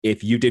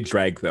If you did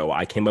drag, though,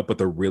 I came up with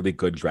a really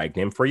good drag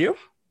name for you.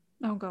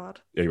 Oh, God.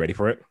 Are you ready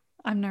for it?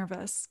 I'm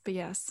nervous, but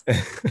yes.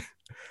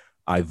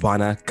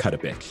 Ivana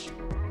Cutovich.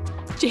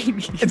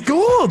 Jamie. It's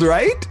gold,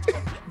 right?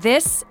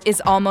 This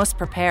is Almost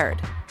Prepared,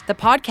 the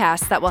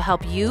podcast that will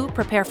help you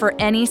prepare for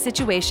any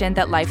situation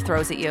that life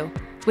throws at you,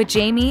 with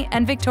Jamie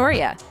and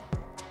Victoria.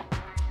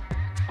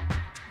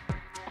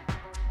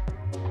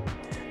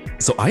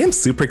 So I am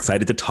super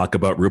excited to talk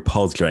about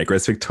RuPaul's Drag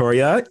Race,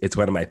 Victoria. It's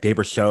one of my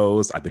favorite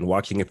shows. I've been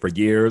watching it for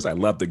years. I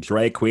love the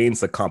drag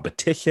queens, the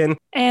competition.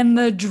 And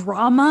the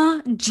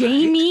drama.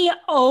 Jamie,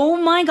 oh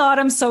my God,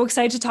 I'm so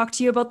excited to talk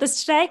to you about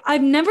this today.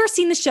 I've never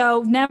seen the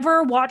show,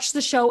 never watched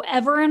the show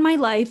ever in my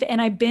life, and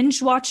I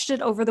binge watched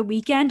it over the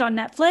weekend on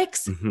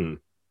Netflix. Mm-hmm.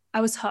 I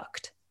was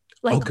hooked.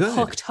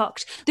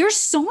 Hooked. There's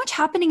so much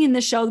happening in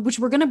the show, which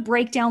we're going to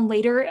break down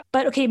later.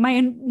 But okay,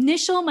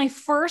 my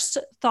first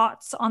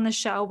thoughts on the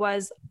show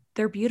was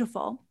they're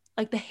beautiful.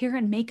 Like the hair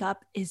and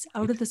makeup is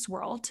out of this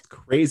world.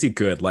 Crazy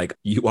good. Like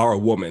you are a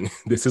woman.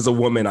 This is a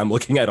woman I'm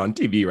looking at on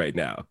TV right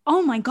now.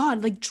 Oh my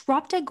God, like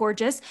drop dead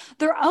gorgeous.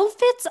 Their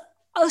outfits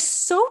are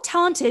so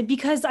talented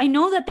because I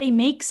know that they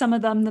make some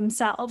of them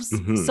themselves.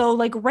 Mm-hmm. So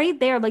like right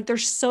there, like they're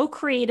so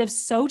creative,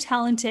 so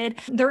talented.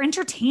 They're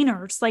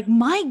entertainers. Like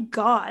my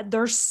God,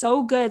 they're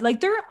so good. Like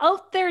they're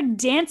out there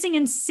dancing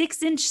in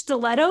 6-inch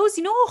stilettos.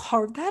 You know how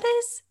hard that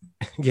is?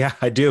 Yeah,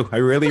 I do. I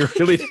really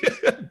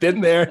been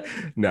there.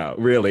 No,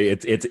 really,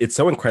 it's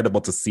so incredible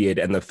to see it,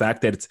 and the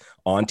fact that it's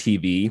on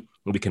TV,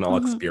 we can all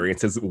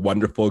experience this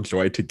wonderful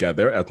joy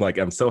together.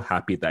 I'm so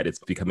happy that it's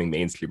becoming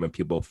mainstream and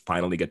people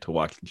finally get to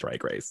watch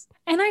Drag Race.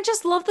 And I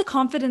just love the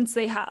confidence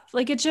they have.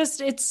 Like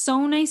it's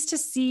so nice to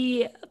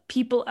see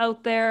people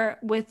out there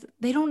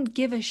they don't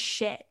give a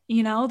shit.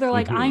 You know, they're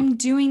like, I'm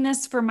doing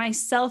this for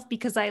myself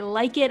because I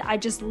like it. I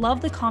just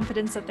love the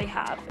confidence that they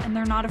have, and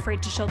they're not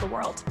afraid to show the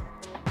world.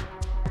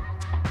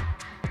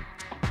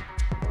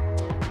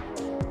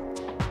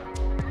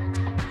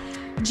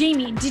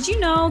 Jamie, did you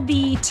know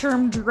the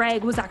term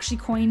drag was actually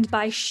coined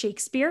by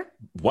Shakespeare?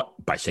 What?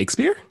 By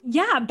Shakespeare?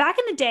 Yeah, back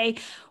in the day,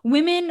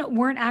 women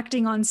weren't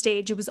acting on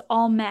stage. It was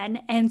all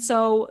men. And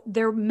so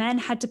their men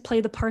had to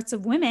play the parts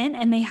of women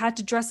and they had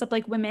to dress up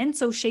like women.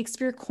 So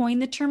Shakespeare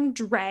coined the term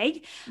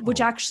drag,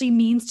 which actually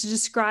means to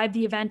describe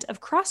the event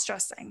of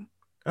cross-dressing.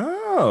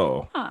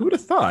 Oh, who would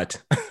have thought?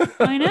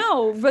 I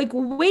know, like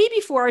way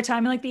before our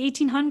time in like the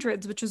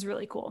 1800s, which was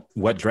really cool.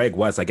 What drag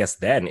was, I guess,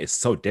 then is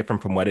so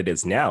different from what it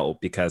is now,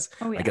 because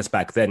I guess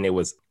back then it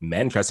was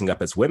men dressing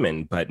up as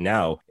women, but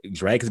now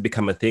drag has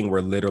become a thing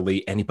where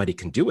literally anybody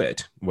can do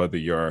it, whether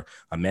you're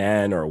a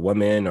man or a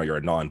woman or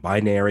you're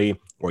non-binary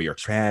or you're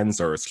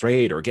trans or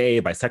straight or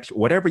gay, bisexual,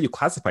 whatever you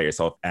classify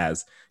yourself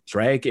as.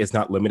 Drag is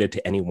not limited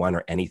to anyone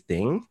or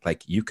anything.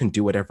 Like you can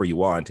do whatever you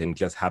want and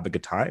just have a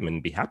good time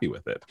and be happy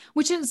with it.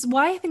 Which is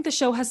why I think the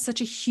show has such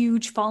a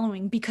huge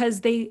following,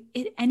 because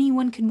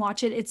anyone can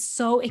watch it. It's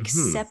so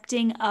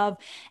accepting of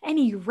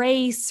any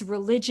race,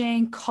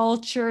 religion,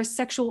 culture,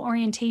 sexual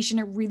orientation.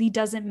 It really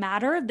doesn't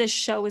matter. This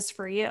show is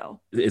for you.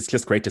 It's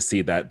just great to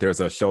see that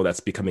there's a show that's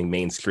becoming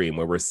mainstream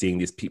where we're seeing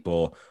these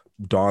people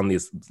don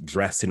these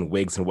dress and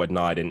wigs and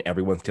whatnot, and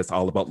everyone's just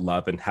all about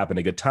love and having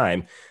a good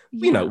time.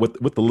 Yeah. You know,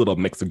 with a little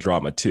mix of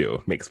drama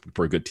too, makes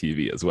for good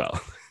TV as well.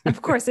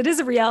 Of course, it is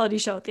a reality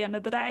show at the end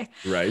of the day.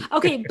 Right.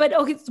 Okay,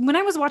 when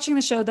I was watching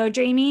the show though,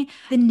 Jamie,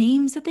 the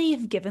names that they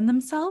have given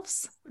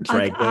themselves,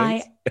 drag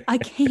names. I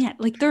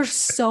can't. Like they're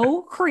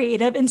so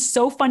creative and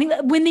so funny.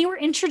 When they were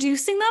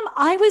introducing them,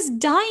 I was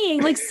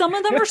dying. Like some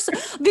of them are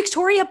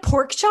Victoria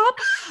Porkchop.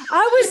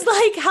 I was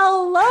like,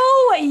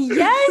 hello,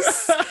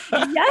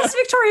 yes,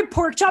 Victoria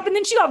Porkchop. And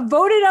then she got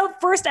voted out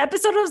first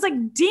episode. I was like,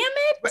 damn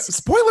it.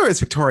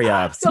 Spoilers,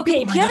 Victoria.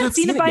 Okay, if you haven't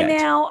seen it by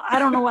now, I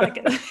don't know what I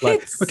can.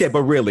 Okay,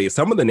 but really,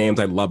 some of the names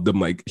I love them,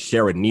 like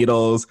Sharon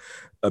Needles,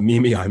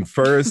 Mimi I'm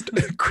First,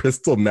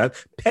 Crystal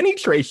Meth,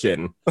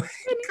 Penetration.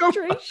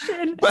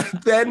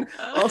 But then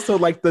also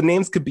like the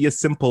names could be as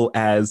simple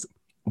as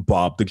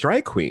Bob the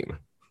Drag Queen.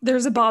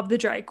 There's a Bob the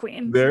Drag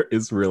Queen. There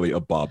is really a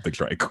Bob the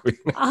Drag Queen.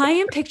 I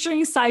am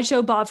picturing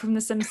Sideshow Bob from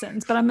The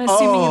Simpsons, but I'm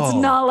assuming it's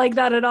not like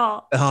that at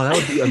all. Oh, that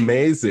would be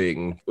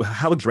amazing.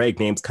 How drag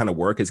names kind of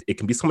work is it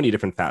can be so many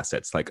different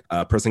facets. Like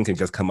a person can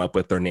just come up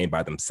with their name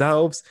by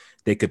themselves.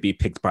 They could be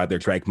picked by their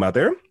drag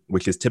mother,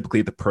 which is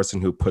typically the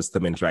person who puts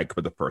them in drag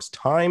for the first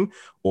time.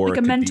 Or like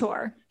a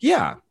mentor.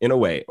 Yeah, in a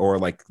way. Or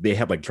like they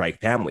have like drag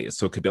families.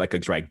 So it could be like a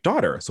drag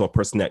daughter. So a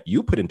person that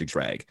you put into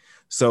drag.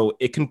 So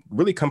it can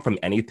really come from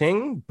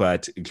anything,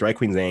 but drag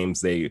queen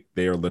names, they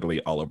are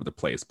literally all over the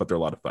place, but they're a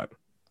lot of fun.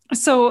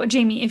 So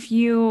Jamie, if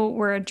you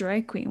were a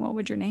drag queen, what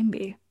would your name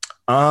be?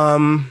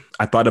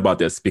 I thought about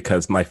this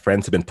because my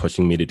friends have been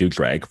pushing me to do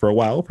drag for a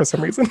while for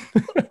some reason.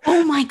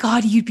 Oh my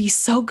God, you'd be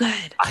so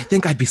good. I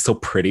think I'd be so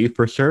pretty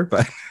for sure,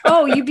 but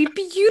oh, you'd be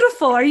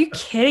beautiful. Are you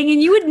kidding?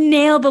 And you would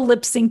nail the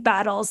lip sync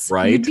battles.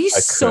 Right? You'd be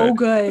so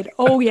good.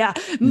 Oh yeah.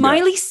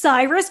 Miley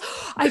Cyrus.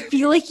 I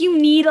feel like you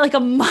need like a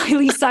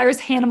Miley Cyrus,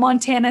 Hannah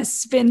Montana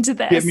spin to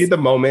this. Give me the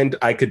moment.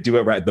 I could do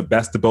it right. The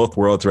best of both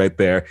worlds right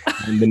there.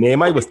 And the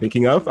name I was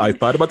thinking of, I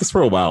thought about this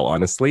for a while,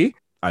 honestly.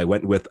 I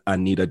went with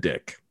Anita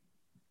Dick.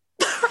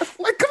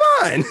 Like, come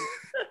on.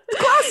 It's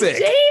classic.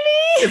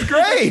 Jamie! It's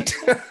great.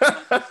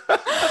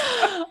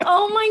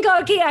 Oh my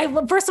God.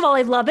 Okay. First of all,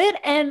 I love it.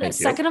 And Thank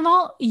second of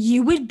all,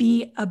 you would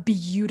be a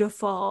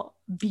beautiful,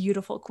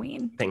 beautiful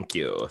queen. Thank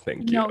you.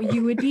 Thank you. No,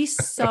 you would be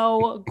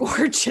so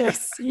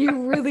gorgeous.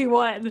 You really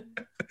would.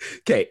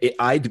 Okay.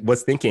 I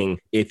was thinking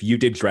if you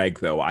did drag,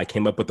 though, I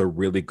came up with a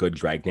really good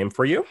drag name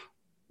for you.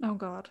 Oh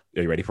God.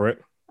 Are you ready for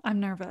it? I'm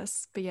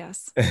nervous, but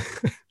yes.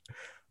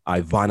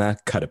 Ivana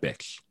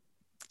Kudabich.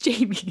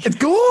 Jamie. It's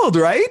gold,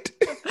 right?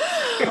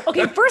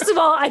 Okay, first of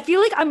all, I feel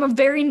like I'm a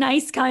very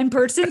nice, kind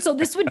person. So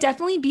this would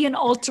definitely be an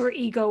alter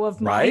ego of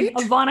mine. Right?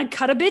 Ivana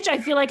Kudabich. I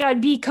feel like I'd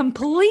be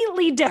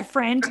completely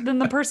different than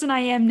the person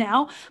I am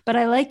now, but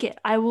I like it.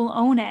 I will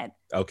own it.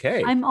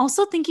 Okay. I'm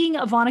also thinking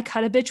Ivana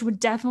Kudabich would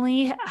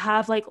definitely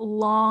have like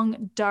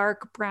long,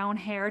 dark brown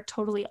hair,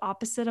 totally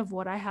opposite of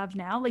what I have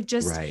now. Like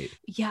just, right.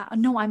 Yeah,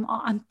 no,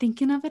 I'm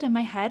thinking of it in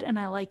my head and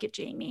I like it,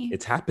 Jamie.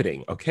 It's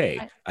happening. Okay.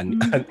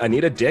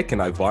 Anita Dick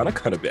and Ivana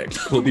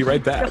Kudabich. We'll be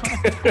right back.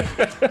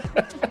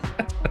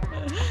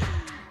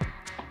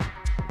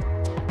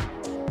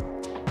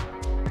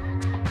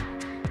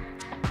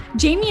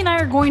 Jamie and I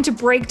are going to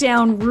break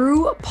down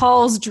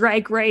RuPaul's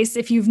Drag Race.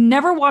 If you've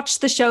never watched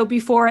the show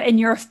before and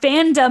you're a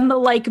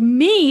fandom like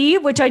me,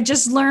 which I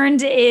just learned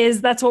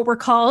that's what we're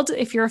called.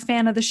 If you're a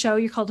fan of the show,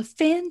 you're called a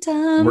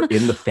fandom. We're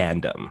in the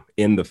fandom.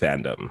 In the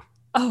fandom.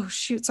 Oh,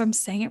 shoot. So I'm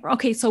saying it wrong.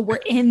 Okay. So we're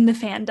in the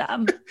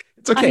fandom.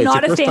 It's okay. I'm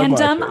not a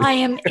fandom. I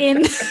am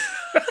in.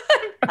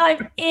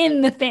 I'm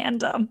in the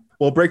fandom.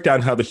 We'll break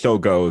down how the show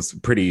goes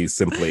pretty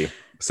simply.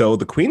 So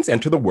the queens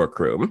enter the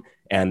workroom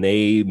and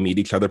they meet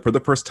each other for the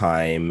first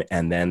time.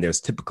 And then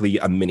there's typically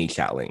a mini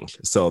challenge.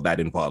 So that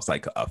involves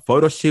like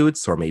photo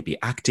shoots or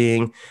maybe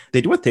acting.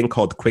 They do a thing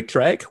called quick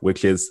drag,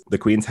 which is the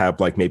queens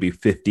have like maybe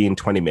 15,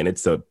 20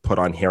 minutes to put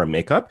on hair and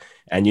makeup.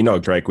 And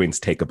drag queens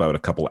take about a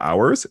couple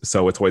hours.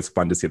 So it's always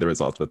fun to see the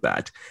results with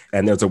that.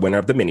 And there's a winner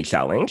of the mini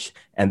challenge.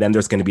 And then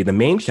there's going to be the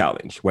main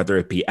challenge, whether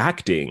it be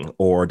acting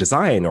or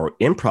design or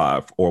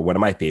improv, or one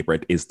of my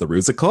favorite is the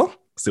Rusical.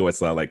 So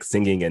it's like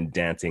singing and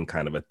dancing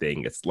kind of a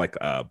thing. It's like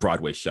a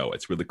Broadway show.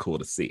 It's really cool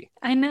to see.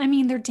 I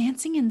mean, they're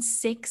dancing in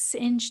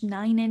 6-inch,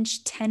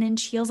 9-inch,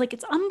 10-inch heels. Like,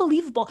 it's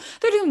unbelievable.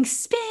 They're doing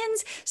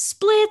spins,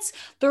 splits.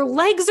 Their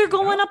legs are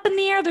going up in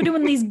the air. They're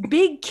doing these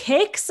big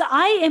kicks.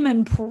 I am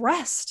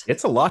impressed.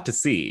 It's a lot to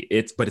see.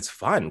 But it's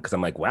fun because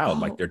I'm like, wow,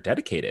 like they're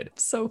dedicated.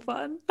 So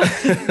fun.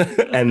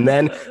 And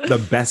then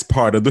the best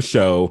part of the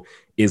show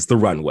is the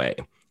runway.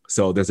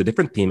 So there's a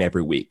different theme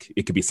every week.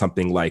 It could be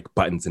something like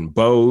Buttons and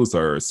Bows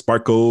or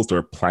Sparkles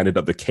or Planet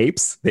of the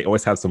Capes. They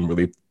always have some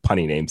really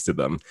punny names to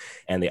them.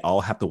 And they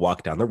all have to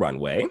walk down the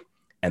runway.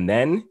 And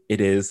then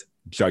it is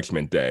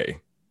Judgment Day.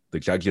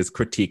 The judges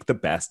critique the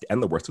best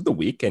and the worst of the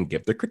week and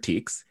give their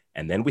critiques.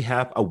 And then we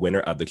have a winner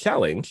of the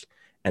challenge.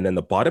 And then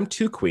the bottom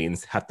two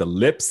queens have to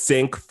lip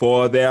sync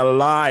for their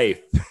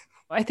life.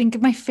 I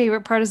think my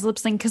favorite part is lip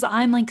sync because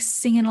I'm like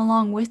singing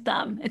along with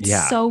them.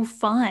 It's so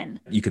fun.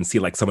 You can see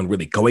like someone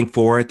really going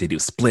for it. They do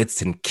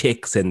splits and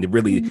kicks and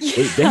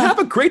they have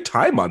a great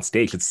time on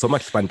stage. It's so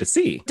much fun to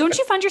see. Don't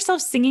you find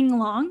yourself singing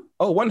along?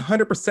 Oh,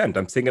 100%.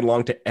 I'm singing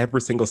along to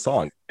every single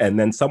song. And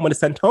then someone is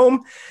sent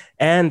home.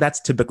 And that's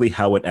typically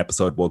how an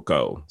episode will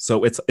go.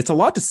 So it's a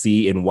lot to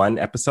see in one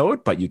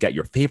episode, but you get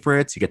your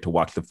favorites. You get to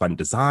watch the fun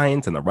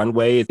designs and the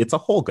runway. It's a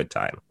whole good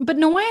time. But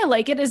no way I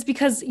like it is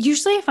because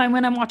usually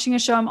when I'm watching a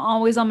show, I'm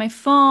always on my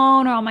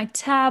phone or on my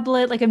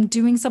tablet, like I'm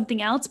doing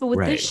something else. But with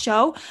this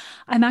show,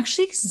 I'm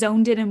actually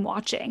zoned in and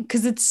watching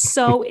because it's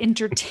so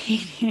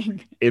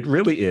entertaining. It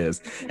really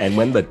is. And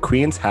when the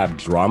queens have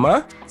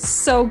drama.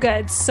 So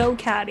good. So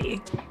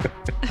catty.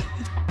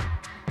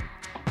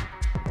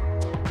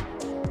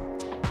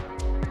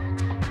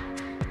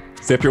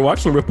 So if you're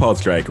watching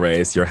RuPaul's Drag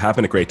Race, you're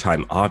having a great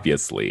time,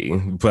 obviously,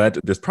 but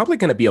there's probably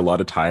going to be a lot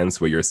of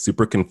times where you're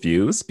super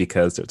confused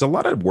because there's a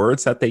lot of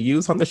words that they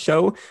use on the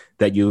show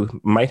that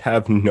you might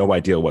have no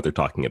idea what they're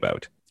talking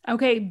about.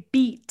 Okay,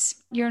 beat.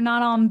 You're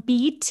not on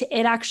beat.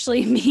 It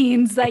actually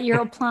means that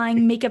you're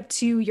applying makeup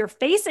to your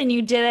face and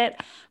you did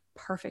it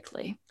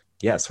perfectly.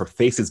 Yes, her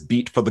face is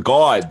beat for the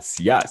gods.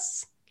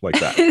 Yes, like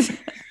that.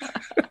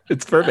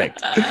 It's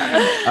perfect.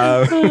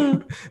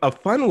 A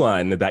fun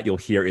one that you'll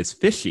hear is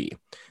fishy.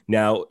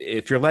 Now,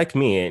 if you're like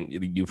me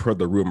and you've heard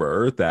the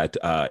rumor that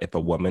if a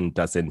woman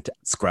doesn't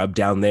scrub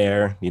down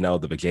there, the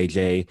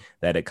vajayjay,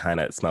 that it kind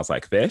of smells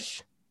like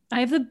fish. I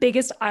have the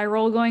biggest eye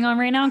roll going on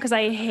right now because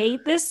I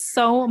hate this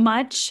so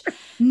much.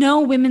 No,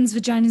 women's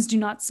vaginas do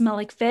not smell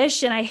like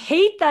fish. And I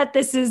hate that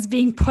this is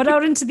being put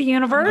out into the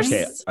universe.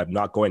 Okay, I'm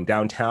not going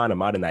downtown. I'm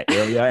not in that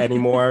area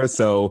anymore.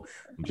 So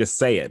I'm just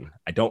saying,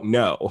 I don't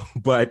know.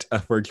 But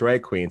for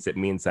drag queens, it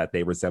means that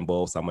they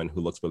resemble someone who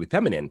looks really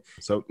feminine.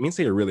 So it means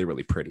they're really,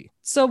 really pretty.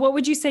 So what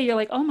would you say? You're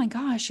like, oh my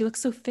gosh, she looks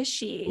so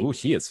fishy. Oh,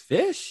 she is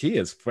fish. She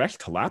is fresh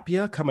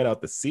tilapia coming out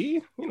the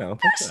sea.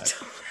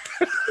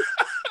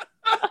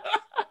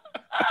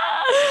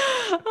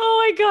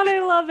 Oh my God, I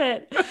love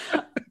it.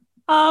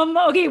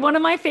 Okay, one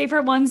of my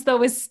favorite ones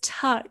though is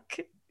tuck.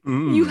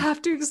 You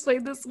have to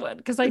explain this one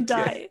because I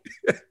die.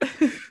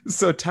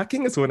 So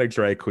tucking is when a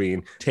drag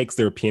queen takes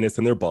their penis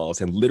and their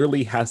balls and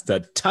literally has to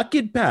tuck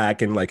it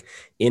back and like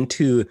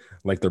into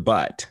like their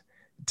butt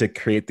to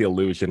create the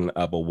illusion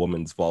of a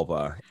woman's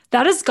vulva.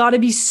 That has got to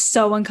be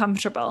so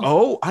uncomfortable.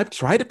 Oh, I've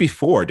tried it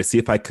before to see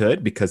if I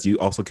could, because you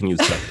also can use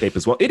duct tape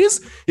as well. It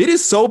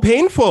is so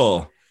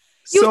painful.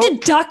 You have to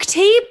duct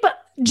tape?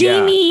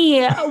 Jamie,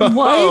 yeah.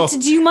 What?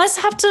 You must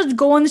have to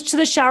go into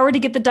the shower to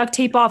get the duct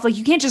tape off. Like,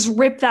 you can't just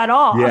rip that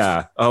off.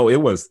 Yeah. Oh,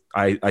 it was.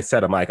 I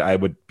said, I'm like, I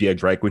would be a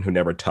drag queen who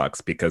never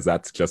tucks, because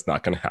that's just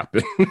not going to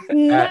happen.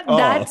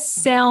 That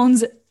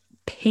sounds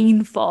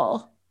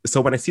painful. So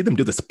when I see them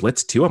do the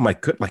splits too, I'm like,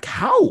 good, like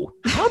how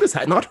does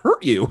that not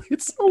hurt you?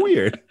 It's so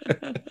weird.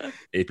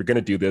 If you're going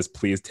to do this,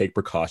 please take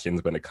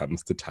precautions when it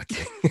comes to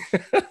tucking.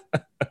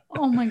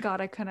 Oh my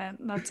God, I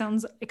couldn't. That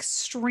sounds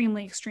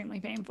extremely, extremely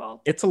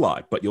painful. It's a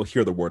lot, but you'll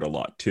hear the word a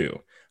lot too.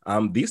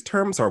 These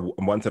terms are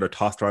ones that are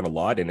tossed around a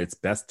lot, and it's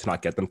best to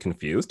not get them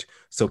confused.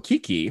 So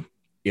kiki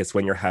is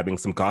when you're having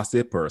some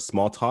gossip or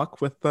small talk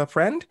with a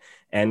friend,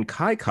 and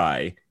kai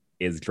kai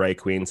is drag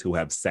queens who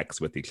have sex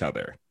with each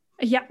other.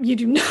 Yeah, you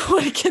do not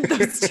want to get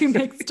those two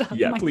mixed up.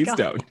 Yeah, please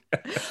don't.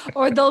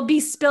 Or they'll be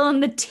spilling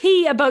the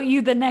tea about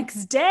you the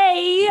next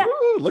day.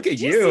 Ooh, look at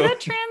you. See that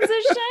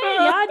transition?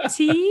 Yeah,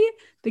 tea,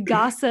 the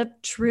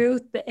gossip,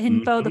 truth, the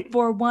info, the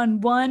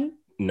 411.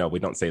 No, we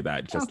don't say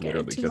that. Just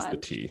literally just much. the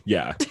tea.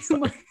 Yeah.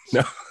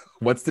 No.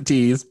 What's the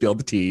tea? Spill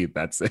the tea.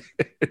 That's it.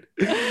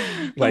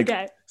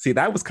 See,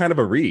 that was kind of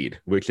a read,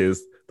 which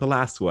is the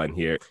last one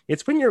here.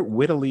 It's when you're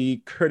wittily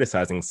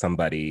criticizing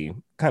somebody,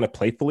 kind of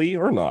playfully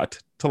or not,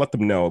 to let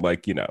them know,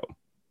 like, you know,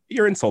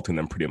 you're insulting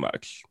them pretty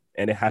much.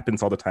 And it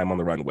happens all the time on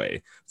the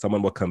runway.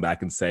 Someone will come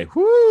back and say,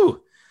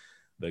 whoo,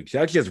 the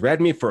judge just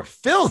read me for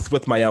filth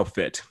with my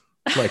outfit.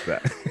 Like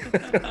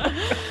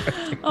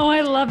that. Oh,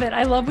 I love it.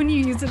 I love when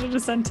you use it in a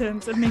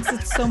sentence. It makes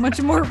it so much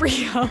more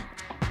real.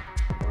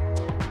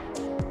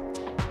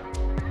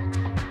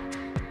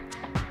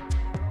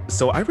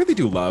 So I really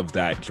do love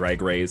that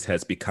Drag Race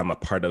has become a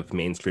part of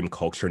mainstream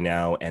culture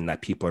now, and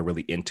that people are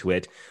really into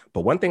it.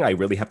 But one thing I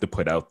really have to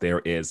put out there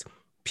is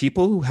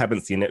people who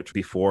haven't seen it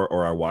before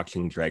or are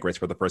watching Drag Race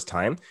for the first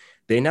time,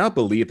 they now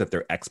believe that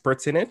they're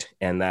experts in it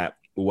and that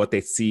what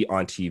they see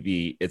on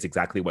TV is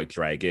exactly what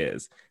drag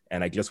is.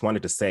 And I just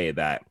wanted to say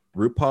that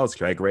RuPaul's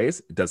Drag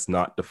Race does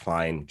not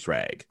define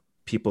drag.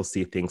 People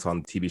see things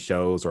on TV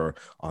shows or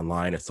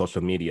online or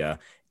social media,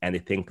 and they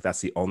think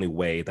that's the only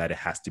way that it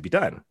has to be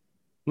done.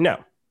 No.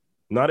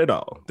 Not at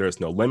all. There's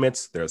no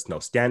limits. There's no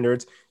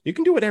standards. You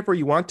can do whatever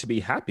you want to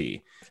be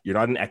happy. You're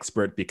not an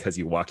expert because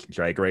you watch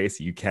Drag Race.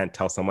 You can't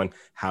tell someone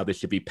how they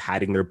should be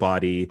padding their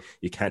body.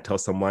 You can't tell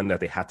someone that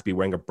they have to be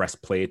wearing a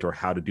breastplate or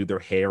how to do their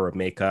hair or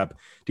makeup.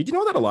 Did you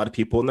know that a lot of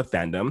people in the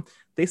fandom,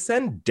 they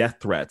send death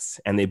threats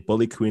and they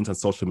bully queens on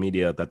social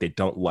media that they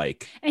don't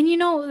like? And you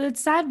know, it's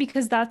sad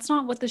because that's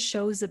not what the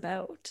show's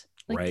about.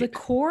 Like right. The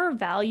core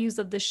values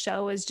of the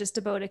show is just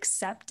about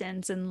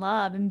acceptance and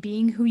love and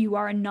being who you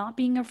are and not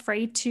being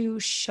afraid to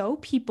show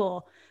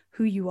people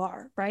who you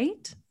are,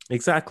 right?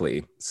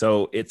 Exactly.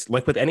 So it's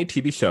like with any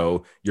TV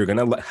show, you're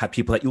going to have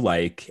people that you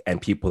like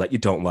and people that you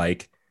don't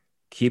like.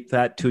 Keep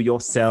that to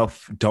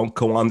yourself. Don't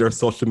go on their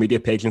social media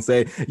page and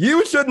say,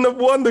 you shouldn't have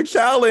won the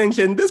challenge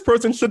and this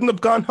person shouldn't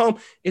have gone home.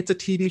 It's a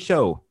TV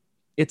show.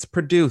 It's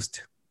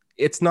produced.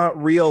 It's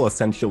not real,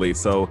 essentially.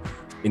 So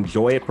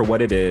enjoy it for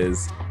what it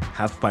is,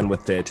 have fun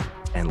with it,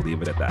 and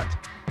leave it at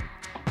that.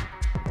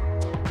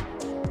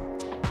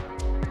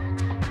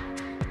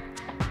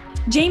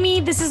 Jamie,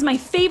 this is my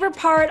favorite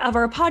part of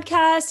our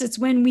podcast. It's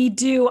when we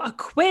do a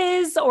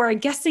quiz or a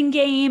guessing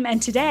game.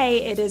 And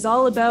today it is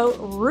all about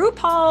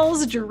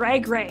RuPaul's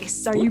Drag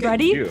Race. Are you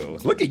ready?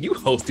 Look at you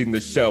hosting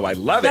the show. I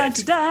love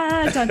it.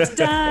 Da, da, da, da,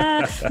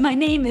 da. My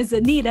name is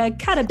Anita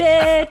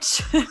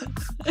Cutabitch.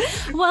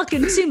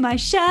 Welcome to my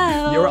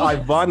show. You're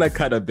Ivana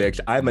Cutabitch.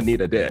 I'm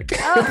Anita Dick.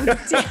 Oh,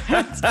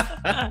 damn it.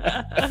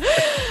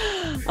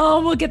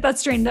 Oh, we'll get that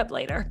straightened up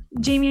later.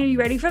 Jamie, are you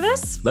ready for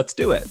this? Let's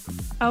do it.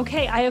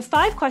 Okay, I have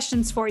 5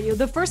 questions for you.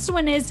 The first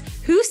one is,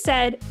 who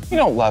said, "You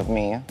don't love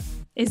me"?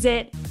 Is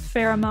it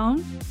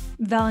Pheromone,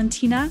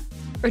 Valentina,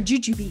 or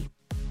Jujubee?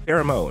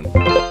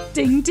 Pheromone.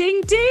 Ding,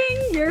 ding, ding.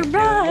 You're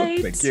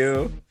right. Thank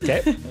you.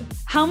 Okay.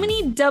 How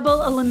many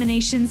double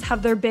eliminations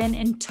have there been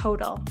in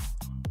total?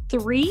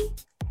 3,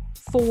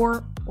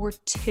 4, or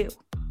 2?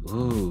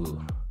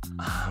 Ooh.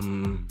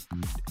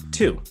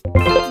 2.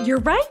 You're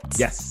right.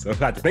 Yes. I've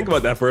had to think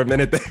about that for a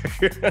minute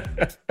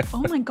there.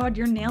 Oh my God,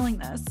 you're nailing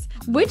this.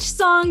 Which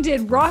song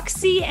did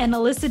Roxy and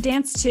Alyssa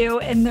dance to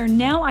in their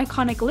now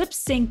iconic lip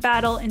sync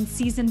battle in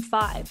season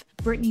 5?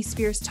 Britney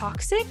Spears'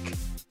 Toxic,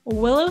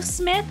 Willow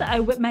Smith, I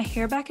Whip My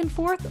Hair Back and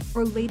Forth,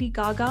 or Lady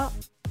Gaga,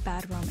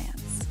 Bad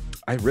Romance?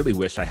 I really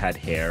wish I had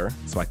hair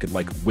so I could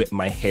like whip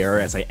my hair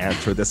as I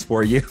answer this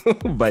for you,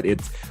 but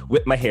it's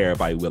Whip My Hair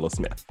by Willow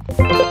Smith.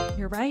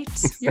 You're right.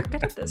 You're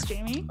good at this,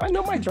 Jamie. I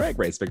know my drag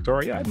race,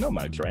 Victoria. I know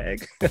my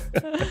drag.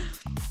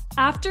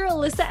 After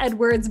Alyssa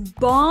Edwards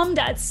bombed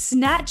at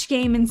Snatch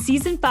Game in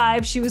season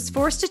 5, she was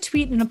forced to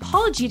tweet an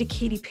apology to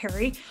Katy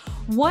Perry.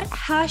 What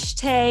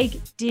hashtag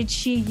did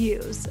she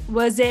use?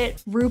 Was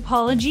it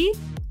RuPaulology,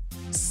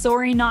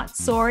 Sorry Not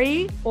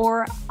Sorry,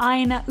 or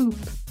Ina Oop?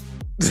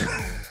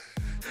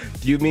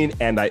 Do you mean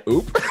and I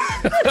oop?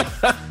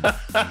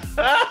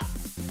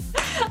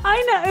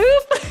 Ina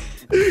Oop?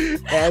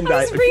 And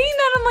I was reading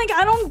that, I'm like,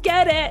 I don't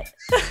get it.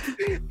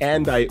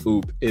 And I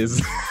oop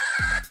is...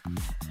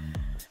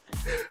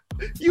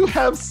 You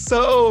have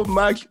so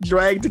much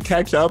drag to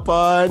catch up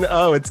on.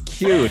 Oh, it's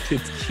cute.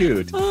 It's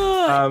cute.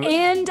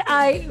 And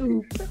I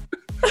oop.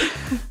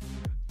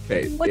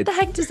 Okay. What the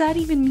heck does that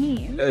even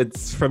mean?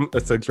 It's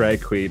a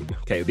drag queen.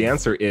 Okay, the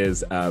answer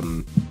is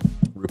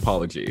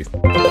RuPaulology.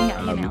 Yeah,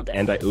 you nailed it.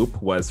 And I oop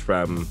was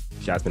from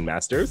Jasmine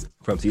Masters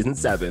from season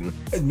 7.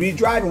 Me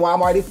driving while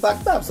I'm already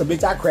fucked up. So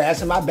bitch, I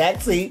crashed in my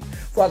back seat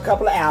for a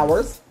couple of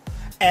hours.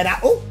 And I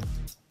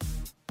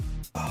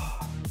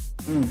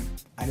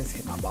I just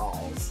hit my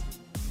balls.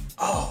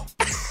 Oh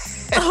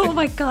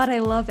my God, I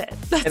love it.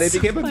 That's and it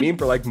became so a meme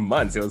for like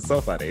months. It was so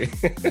funny.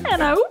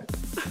 And I oop.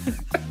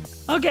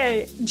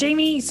 Okay,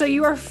 Jamie, so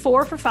you are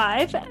 4 for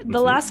 5. The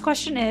last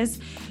question is,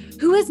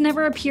 who has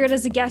never appeared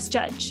as a guest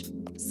judge?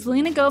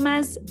 Selena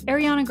Gomez,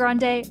 Ariana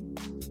Grande,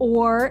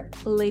 or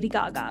Lady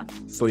Gaga?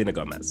 Selena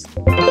Gomez.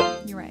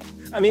 You're right.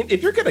 I mean,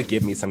 if you're going to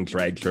give me some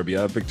drag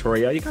trivia,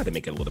 Victoria, you got to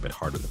make it a little bit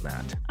harder than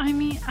that. I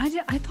mean, I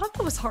thought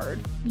that was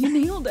hard. You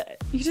nailed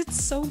it. You did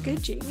so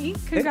good, Jamie.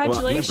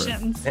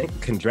 Congratulations.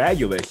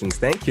 Congratulations.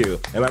 Thank you.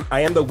 And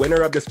I am the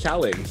winner of this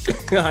challenge.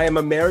 I am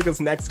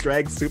America's next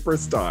drag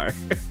superstar.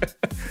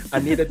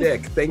 Anita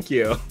Dick. Thank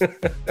you.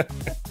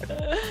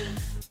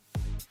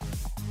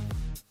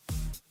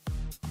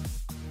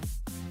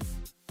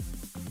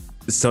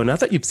 So now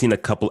that you've seen a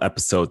couple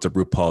episodes of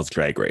RuPaul's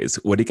Drag Race,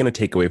 what are you going to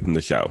take away from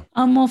the show?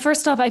 Well,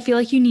 first off, I feel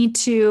like you need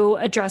to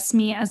address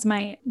me as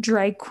my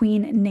drag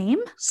queen name.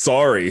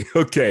 Sorry.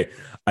 Okay.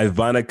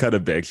 Ivana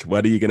Cudabitch,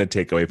 what are you going to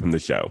take away from the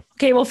show?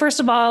 Okay, well, first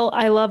of all,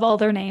 I love all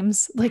their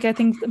names. Like, I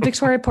think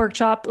Victoria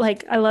Porkchop,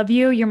 like, I love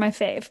you. You're my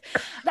fave.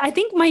 I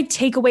think my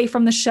takeaway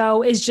from the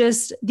show is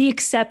just the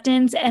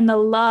acceptance and the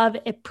love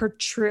it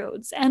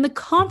protrudes and the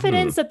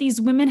confidence that these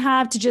women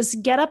have to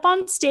just get up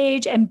on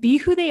stage and be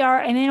who they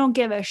are, and they don't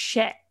give a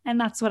shit. And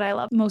that's what I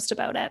love most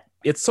about it.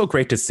 It's so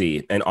great to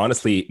see. And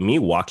honestly, me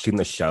watching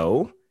the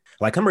show,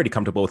 like, I'm already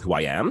comfortable with who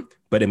I am,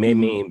 but it made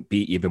me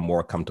be even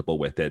more comfortable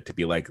with it, to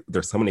be like,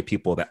 there's so many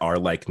people that are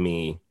like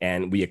me,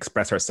 and we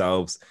express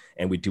ourselves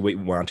and we do what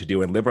we want to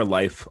do and live our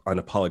life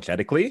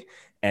unapologetically.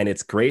 And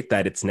it's great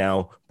that it's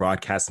now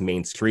broadcast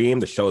mainstream.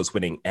 The show is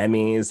winning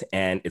Emmys,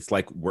 and it's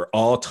like, we're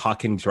all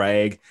talking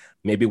drag.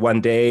 Maybe one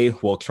day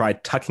we'll try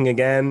tucking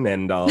again,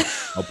 and I'll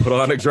put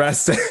on a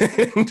dress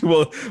and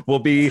we'll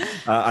be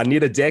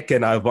Anita Dick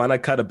and Ivana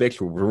Cudabitch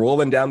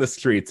rolling down the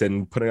streets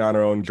and putting on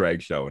our own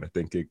drag show. And I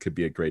think it could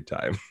be a great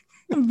time.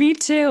 Me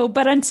too.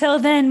 But until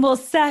then, we'll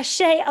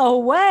sashay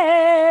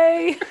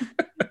away.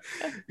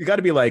 You got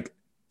to be like,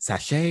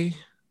 sashay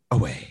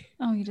away.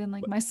 Oh, you didn't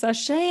like my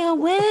sashay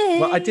away.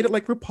 Well, I did it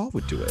like RuPaul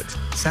would do it.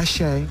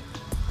 Sashay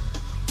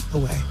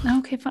away.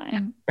 Okay,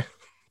 fine.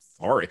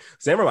 Sorry.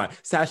 So never mind.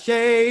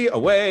 Sashay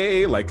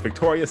away, like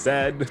Victoria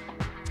said.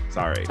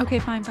 Sorry. Okay,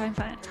 fine.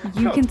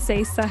 You can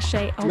say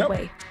sashay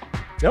away.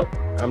 Nope.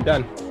 I'm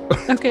done.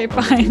 Okay,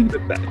 fine.